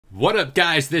What up,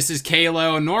 guys? This is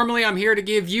Kalo. Normally I'm here to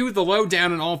give you the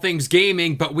lowdown on all things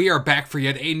gaming, but we are back for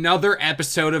yet another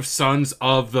episode of Sons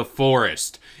of the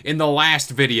Forest. In the last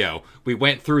video, we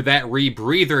went through that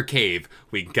rebreather cave.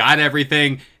 We got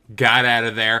everything, got out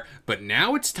of there, but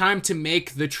now it's time to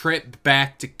make the trip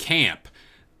back to camp.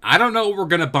 I don't know what we're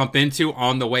going to bump into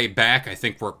on the way back. I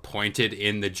think we're pointed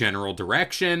in the general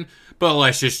direction, but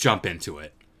let's just jump into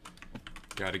it.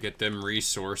 Gotta get them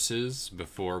resources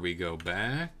before we go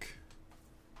back.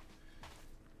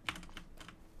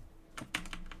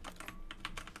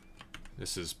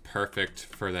 This is perfect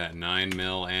for that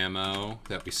 9mm ammo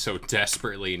that we so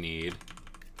desperately need.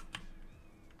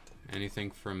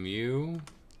 Anything from you?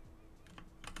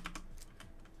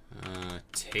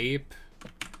 Tape.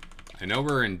 I know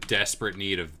we're in desperate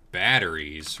need of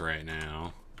batteries right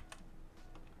now.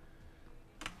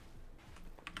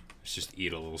 Let's just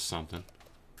eat a little something.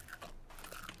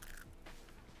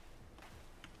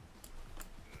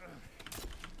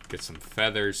 Get some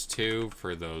feathers, too,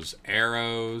 for those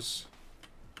arrows.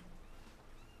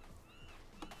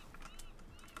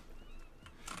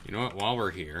 You know what? While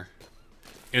we're here,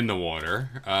 in the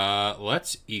water,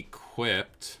 let's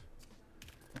equip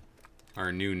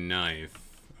our new knife.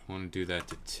 I want to do that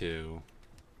to 2.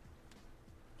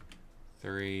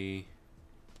 3.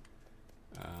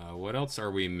 What else are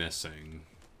we missing?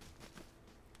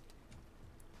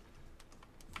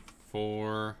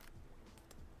 4.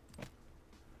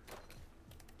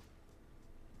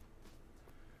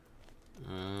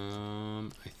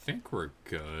 I think we're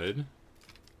good.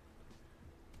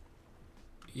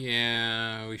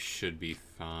 Yeah, we should be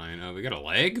fine. Oh, we got a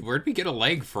leg? Where'd we get a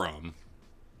leg from?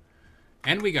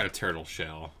 And we got a turtle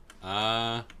shell.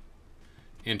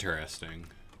 Interesting.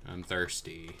 I'm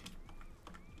thirsty.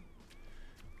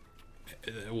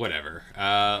 Whatever.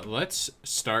 Let's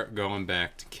start going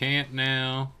back to camp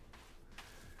now.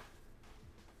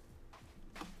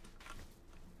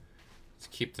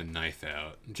 Keep the knife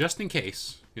out, just in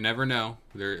case. You never know.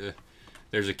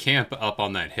 There's a camp up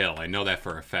on that hill. I know that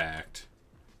for a fact.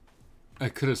 I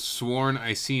could have sworn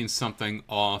I seen something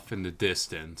off in the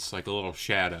distance, like a little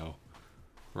shadow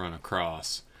run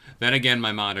across. Then again,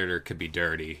 my monitor could be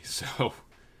dirty, so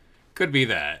could be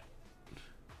that.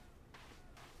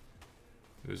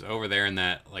 It was over there in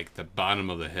that, like, the bottom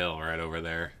of the hill, right over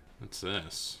there. What's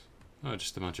this? Oh,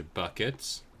 just a bunch of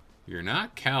buckets. You're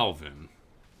not Calvin.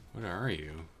 What are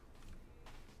you?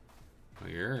 Oh,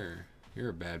 you're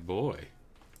a bad boy.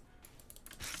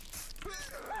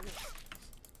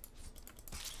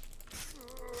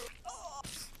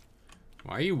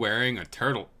 Why are you wearing a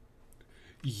turtle?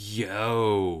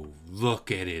 Yo,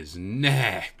 look at his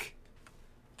neck.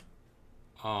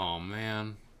 Oh,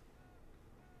 man.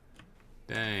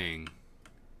 Dang.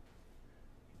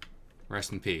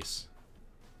 Rest in peace.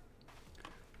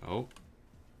 Oh.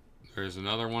 There's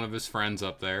another one of his friends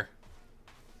up there.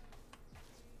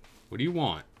 What do you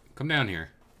want? Come down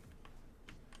here.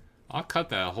 I'll cut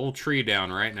that whole tree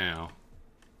down right now.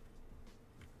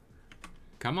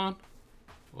 Come on.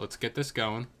 Let's get this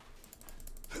going.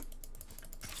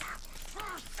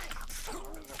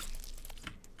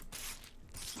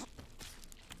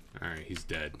 Alright, he's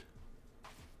dead.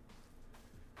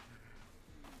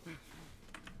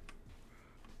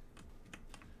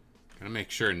 Gotta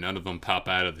make sure none of them pop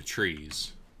out of the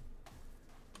trees.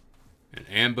 An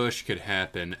ambush could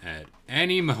happen at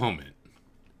any moment.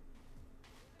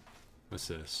 What's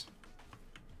this?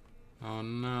 Oh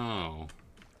no.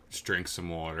 Let's drink some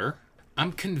water.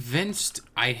 I'm convinced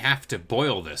I have to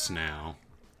boil this now.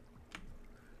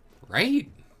 Right?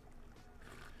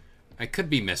 I could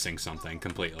be missing something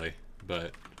completely,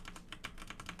 but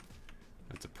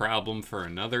that's a problem for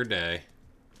another day.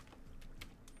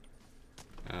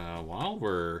 While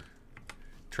we're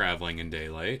traveling in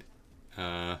daylight,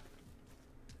 my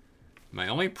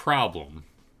only problem,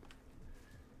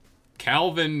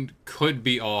 Calvin could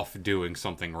be off doing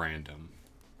something random,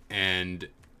 and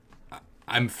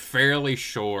I'm fairly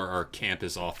sure our camp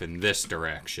is off in this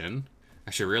direction.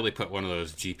 I should really put one of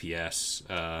those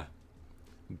GPS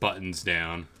buttons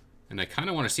down, and I kind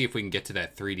of want to see if we can get to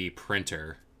that 3D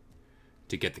printer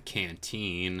to get the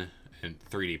canteen and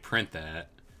 3D print that.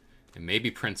 And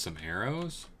maybe print some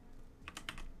arrows?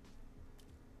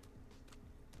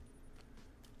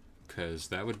 Because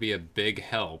that would be a big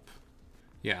help.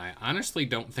 Yeah, I honestly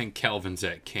don't think Kelvin's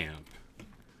at camp.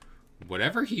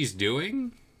 Whatever he's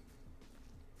doing...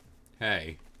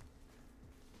 Hey.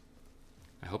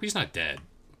 I hope he's not dead.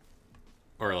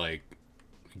 Or, like,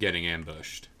 getting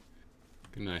ambushed.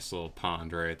 Good, nice little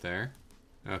pond right there.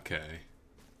 Okay.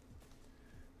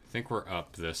 I think we're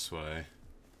up this way.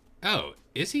 Oh,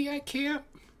 is he at camp?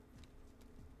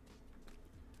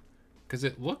 Because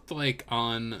it looked like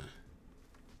on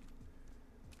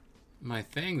my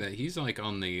thing that he's like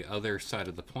on the other side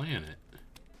of the planet.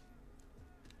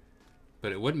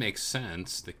 But it would make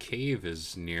sense. The cave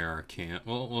is near our camp.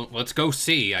 Well, let's go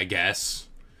see, I guess.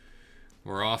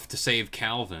 We're off to save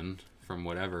Calvin from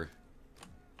whatever.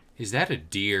 Is that a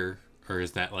deer? Or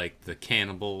is that like the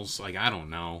cannibals? Like, I don't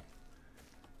know.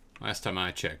 Last time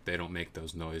I checked, they don't make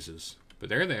those noises. But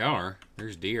there they are.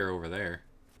 There's deer over there.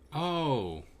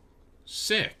 Oh,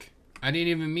 sick. I didn't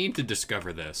even mean to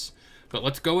discover this. But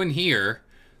let's go in here.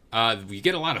 We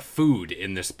get a lot of food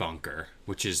in this bunker,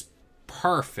 which is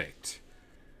perfect.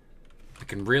 I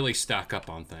can really stock up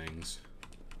on things.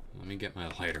 Let me get my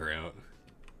lighter out.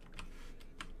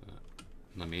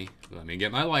 Let me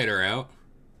get my lighter out.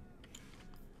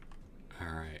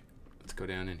 Alright, let's go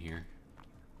down in here.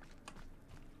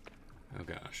 Oh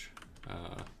gosh.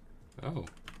 Oh.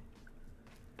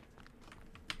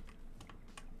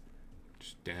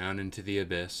 Just down into the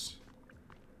abyss.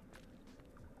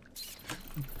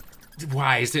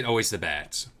 Why is it always the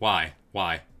bats? Why?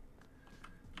 Why?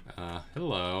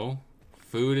 Hello.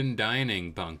 Food and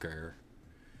dining bunker.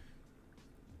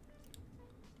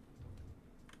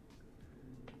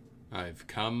 I've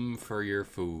come for your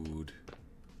food.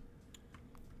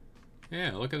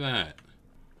 Yeah, look at that.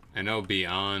 I know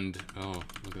beyond... Oh,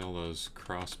 look at all those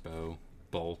crossbow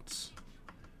bolts.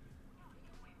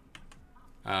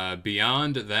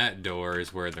 Beyond that door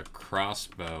is where the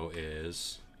crossbow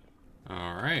is.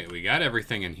 Alright, we got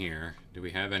everything in here. Do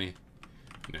we have any?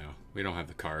 No, we don't have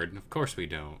the card. Of course we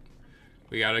don't.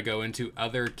 We gotta go into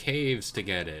other caves to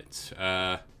get it.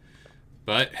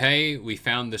 But hey, we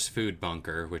found this food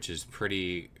bunker, which is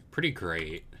pretty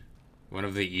great. One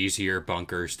of the easier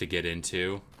bunkers to get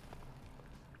into.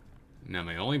 Now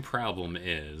my only problem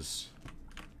is,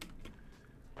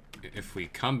 if we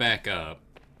come back up,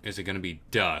 is it gonna be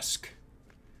dusk?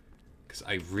 Because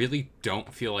I really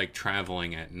don't feel like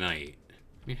traveling at night.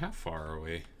 I mean, how far are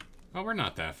we? Oh, we're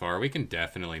not that far. We can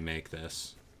definitely make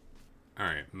this.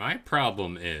 Alright, my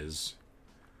problem is,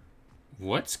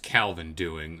 what's Calvin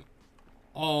doing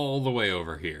all the way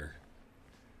over here?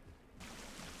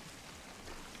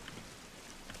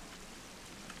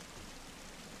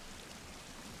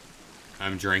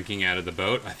 I'm drinking out of the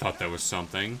boat. I thought that was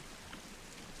something.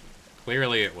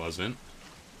 Clearly it wasn't.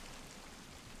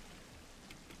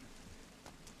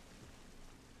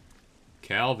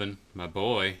 Calvin, my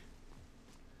boy.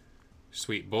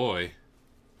 Sweet boy.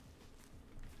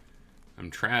 I'm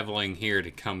traveling here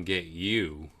to come get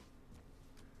you.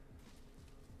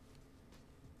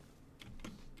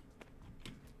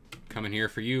 Coming here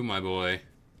for you, my boy.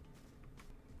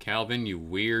 Calvin, you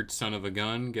weird son of a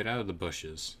gun. Get out of the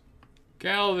bushes.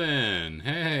 Calvin!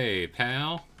 Hey,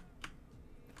 pal.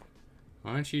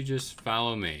 Why don't you just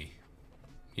follow me?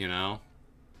 You know?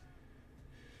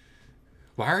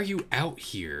 Why are you out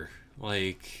here?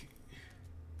 Like...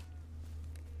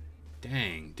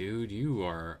 Dang, dude, you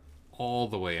are all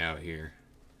the way out here.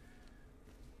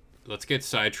 Let's get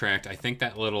sidetracked. I think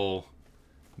that little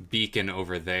beacon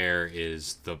over there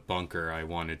is the bunker I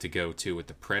wanted to go to with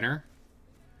the printer.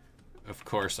 Of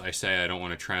course, I say I don't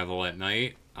want to travel at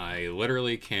night. I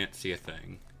literally can't see a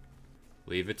thing.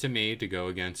 Leave it to me to go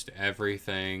against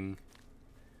everything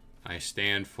I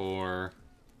stand for.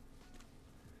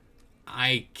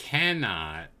 I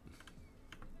cannot.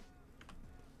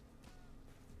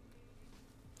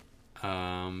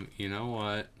 You know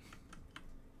what?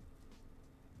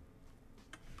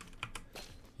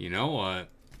 You know what?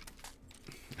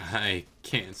 I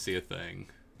can't see a thing.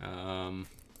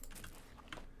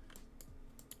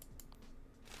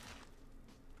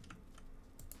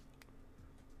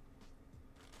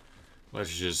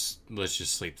 Let's just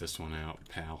sleep this one out,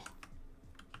 pal.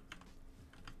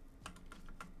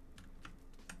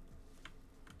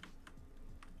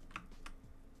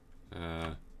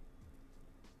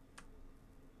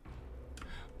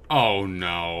 Oh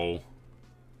no.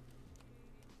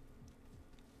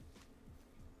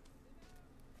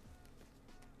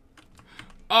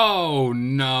 Oh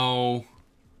no.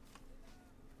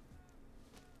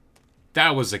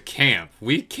 That was a camp.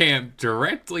 We camped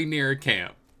directly near a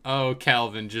camp. Oh,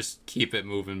 Calvin, just keep it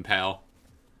moving, pal.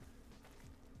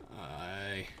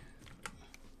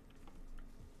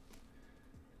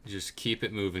 Just keep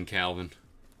it moving, Calvin.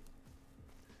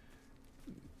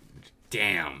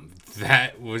 Damn,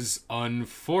 that was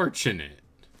unfortunate.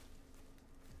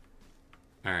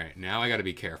 Alright, now I gotta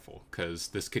be careful, because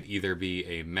this could either be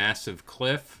a massive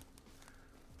cliff.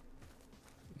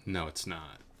 No, it's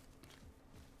not.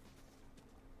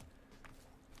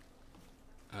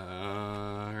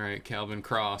 Alright, Calvin,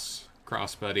 cross.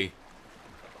 Cross, buddy.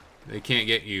 They can't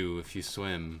get you if you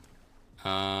swim.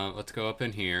 Let's go up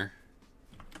in here.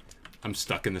 I'm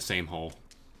stuck in the same hole.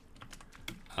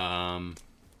 I'll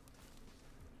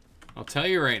tell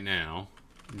you right now.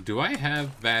 Do I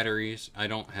have batteries? I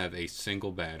don't have a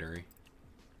single battery.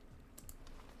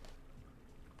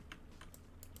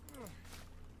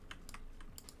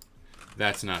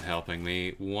 That's not helping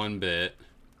me one bit.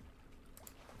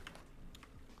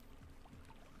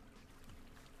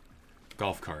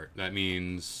 Golf cart. That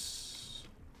means...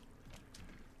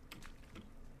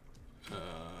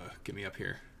 get me up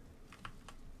here.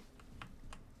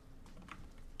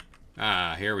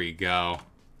 Ah, here we go.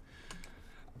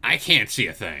 I can't see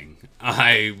a thing.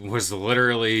 I was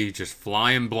literally just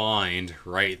flying blind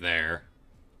right there.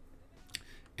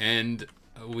 And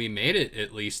we made it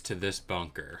at least to this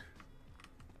bunker,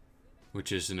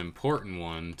 which is an important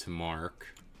one to mark.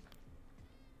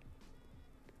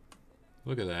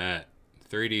 Look at that.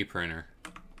 3D printer.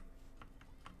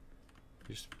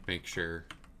 Just make sure.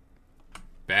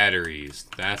 Batteries.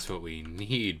 That's what we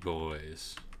need,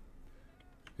 boys.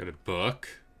 Got a book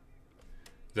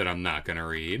that I'm not gonna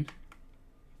read.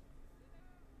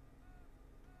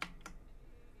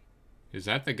 Is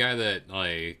that the guy that,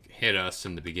 like, hit us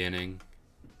in the beginning?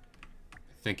 I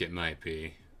think it might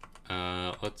be.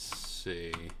 Let's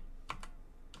see.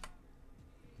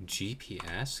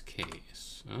 GPS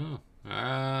case. Oh.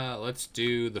 Let's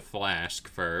do the flask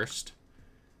first.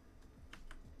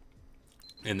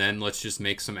 And then let's just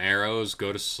make some arrows,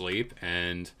 go to sleep,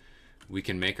 and we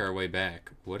can make our way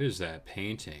back. What is that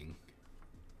painting?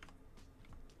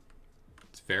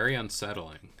 It's very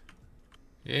unsettling.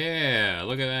 Yeah,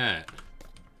 look at that.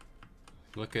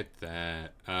 Look at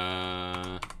that.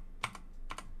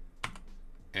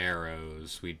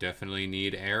 Arrows. We definitely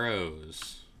need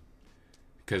arrows.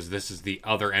 Because this is the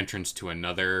other entrance to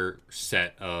another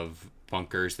set of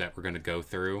bunkers that we're going to go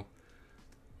through.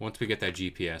 Once we get that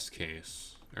GPS case.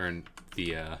 Or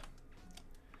the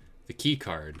key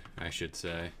card, I should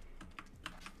say.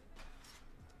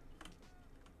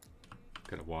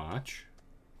 Got a watch.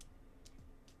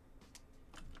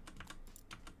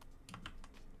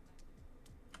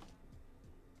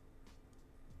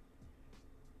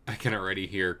 I can already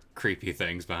hear creepy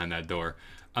things behind that door.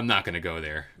 I'm not gonna go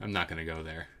there. I'm not gonna go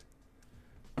there.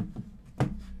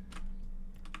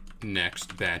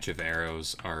 Next batch of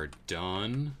arrows are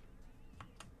done.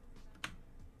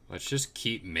 Let's just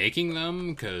keep making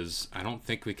them, because I don't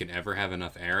think we can ever have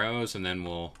enough arrows, and then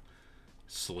we'll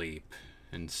sleep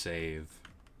and save.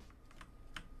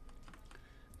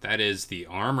 That is the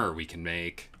armor we can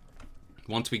make.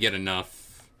 Once we get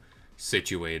enough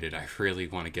situated, I really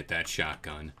want to get that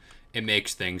shotgun. It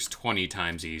makes things 20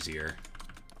 times easier.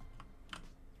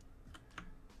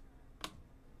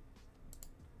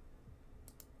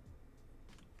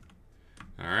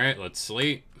 Alright, let's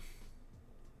sleep.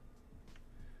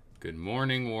 Good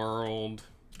morning, world.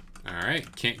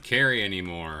 Alright, can't carry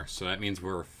anymore, so that means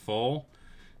we're full.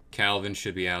 Calvin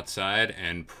should be outside,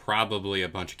 and probably a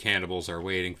bunch of cannibals are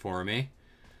waiting for me.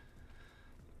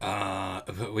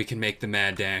 But we can make the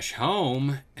mad dash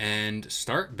home and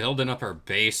start building up our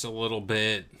base a little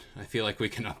bit. I feel like we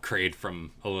can upgrade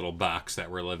from a little box that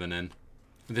we're living in.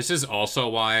 This is also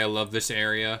why I love this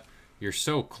area. You're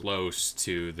so close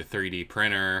to the 3D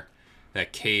printer.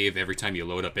 That cave, every time you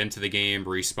load up into the game,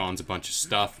 respawns a bunch of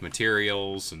stuff,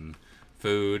 materials, and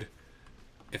food.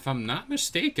 If I'm not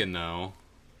mistaken, though,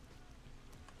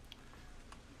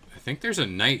 I think there's a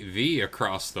night V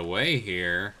across the way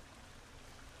here.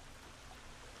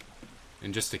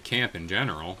 And just a camp in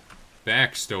general.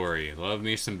 Backstory. Love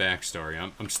me some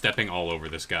backstory. I'm stepping all over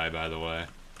this guy, by the way.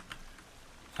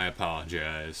 I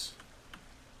apologize.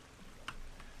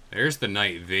 There's the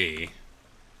night V.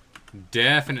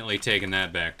 Definitely taking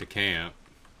that back to camp.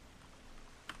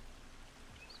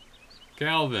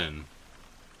 Calvin.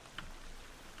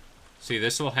 See,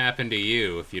 this will happen to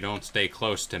you if you don't stay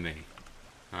close to me.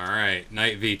 Alright,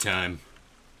 night V time.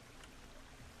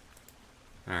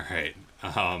 Alright,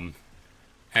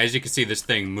 as you can see, this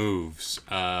thing moves.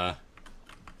 We're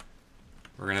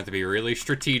gonna have to be really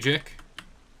strategic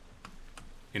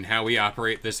in how we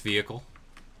operate this vehicle.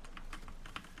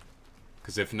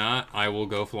 Because if not, I will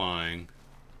go flying.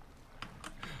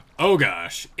 Oh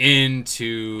gosh,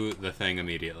 into the thing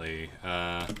immediately.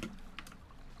 Let's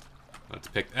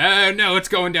pick... no, it's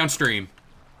going downstream.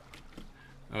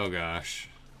 Oh gosh.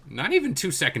 Not even 2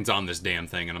 seconds on this damn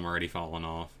thing and I'm already falling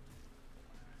off.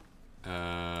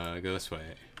 Go this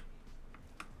way.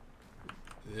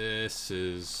 This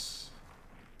is...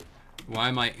 Why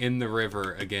am I in the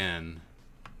river again?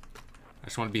 I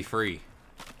just want to be free.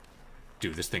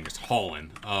 Dude, this thing is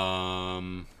hauling.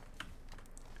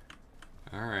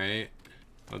 Alright.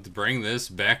 Let's bring this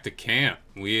back to camp.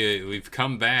 We've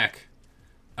come back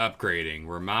upgrading.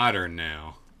 We're modern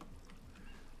now.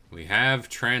 We have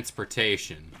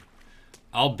transportation.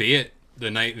 Albeit,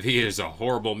 the night V is a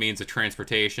horrible means of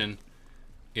transportation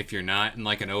if you're not in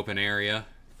like an open area.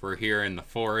 If we're here in the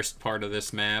forest part of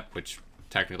this map, which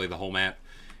technically the whole map,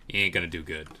 you ain't gonna do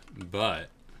good. But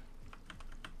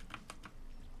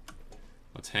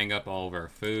let's hang up all of our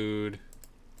food.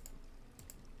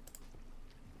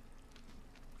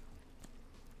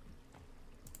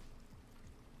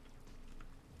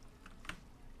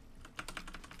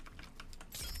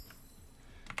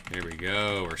 There we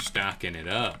go, we're stocking it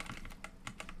up.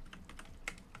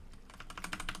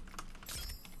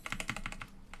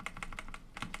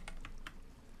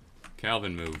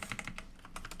 Calvin, move.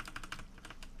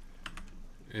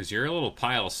 Is your little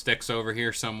pile of sticks over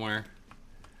here somewhere?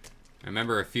 I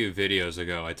remember a few videos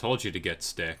ago I told you to get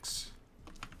sticks.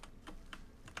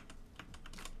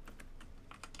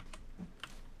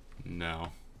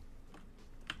 No.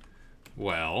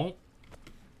 Well,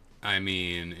 I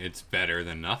mean, it's better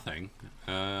than nothing.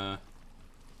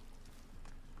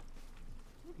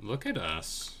 Look at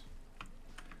us.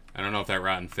 I don't know if that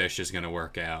rotten fish is going to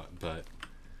work out, but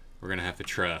we're going to have to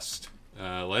trust.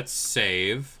 Let's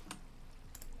save.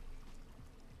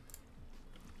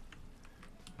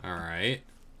 Alright.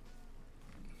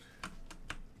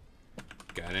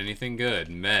 Got anything good?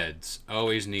 Meds.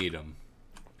 Always need them.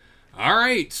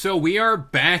 Alright, so we are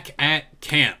back at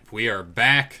camp. We are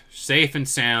back, safe and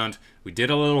sound. We did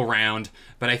a little round,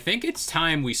 but I think it's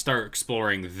time we start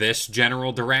exploring this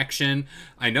general direction.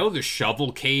 I know the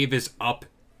shovel cave is up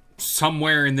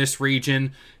somewhere in this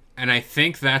region, and I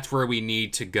think that's where we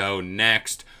need to go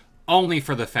next, only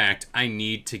for the fact I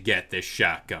need to get this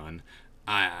shotgun.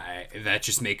 That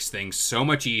just makes things so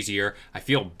much easier. I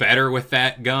feel better with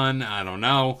that gun, I don't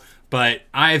know, but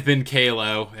I've been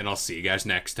Kalo, and I'll see you guys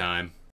next time.